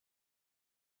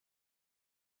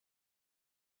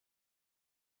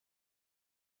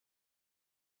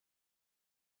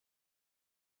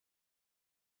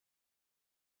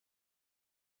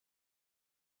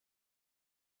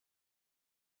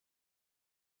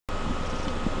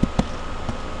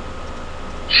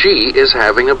She is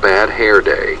having a bad hair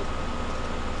day.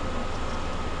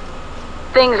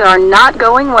 Things are not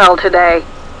going well today.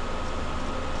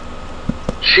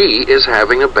 She is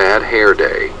having a bad hair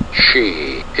day.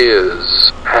 She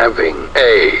is having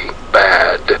a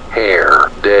bad hair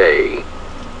day.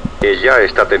 Ella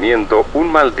está teniendo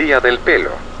un mal día del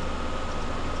pelo.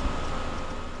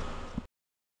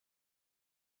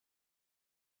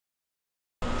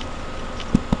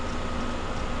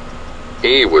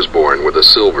 He was born with a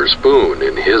silver spoon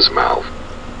in his mouth.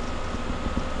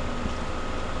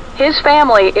 His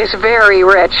family is very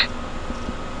rich.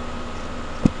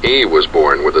 He was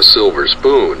born with a silver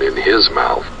spoon in his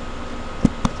mouth.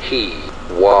 He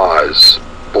was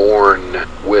born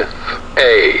with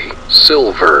a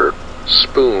silver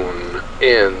spoon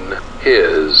in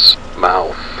his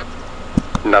mouth.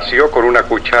 Nació con una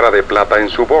cuchara de plata en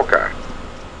su boca.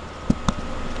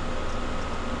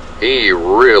 He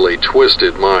really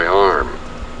twisted my arm.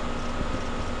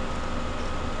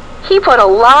 He put a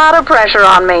lot of pressure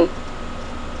on me.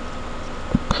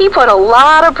 He put a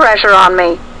lot of pressure on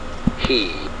me.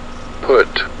 He put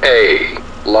a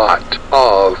lot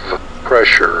of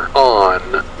pressure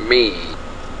on me.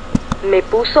 Me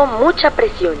puso mucha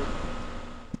presión.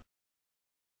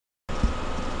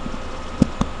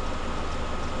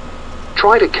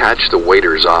 Try to catch the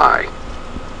waiter's eye.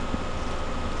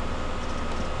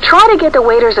 Try to get the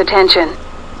waiter's attention.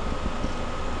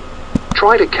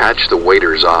 Try to catch the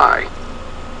waiter's eye.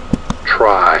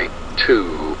 Try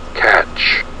to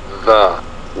catch the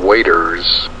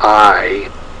waiter's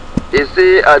eye.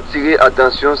 Essayez d'attirer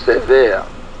attention sévère.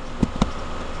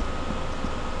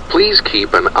 Please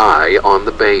keep an eye on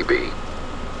the baby.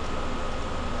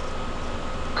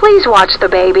 Please watch the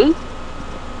baby.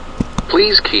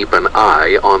 Please keep an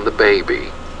eye on the baby.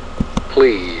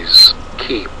 Please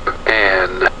keep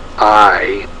an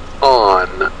eye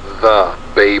on the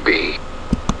baby.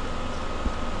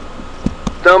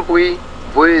 Tant pis,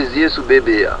 voyez yeux sous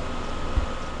bébé.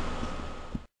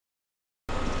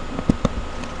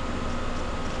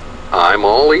 I'm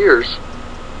all ears.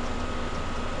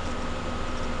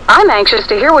 I'm anxious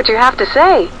to hear what you have to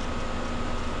say.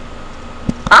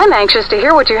 I'm anxious to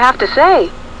hear what you have to say.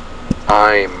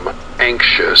 I'm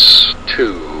anxious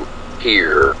to hear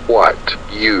what you have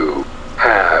to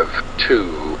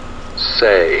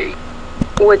say.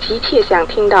 我急切想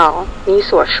听到你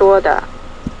所说的。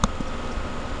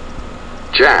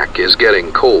Jack is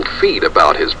getting cold feet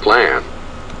about his plan.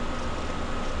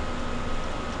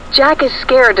 Jack is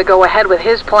scared to go ahead with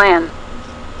his plan.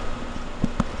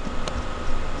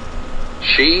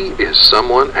 She is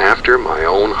someone after my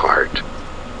own heart.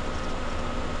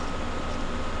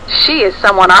 She is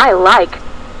someone I like.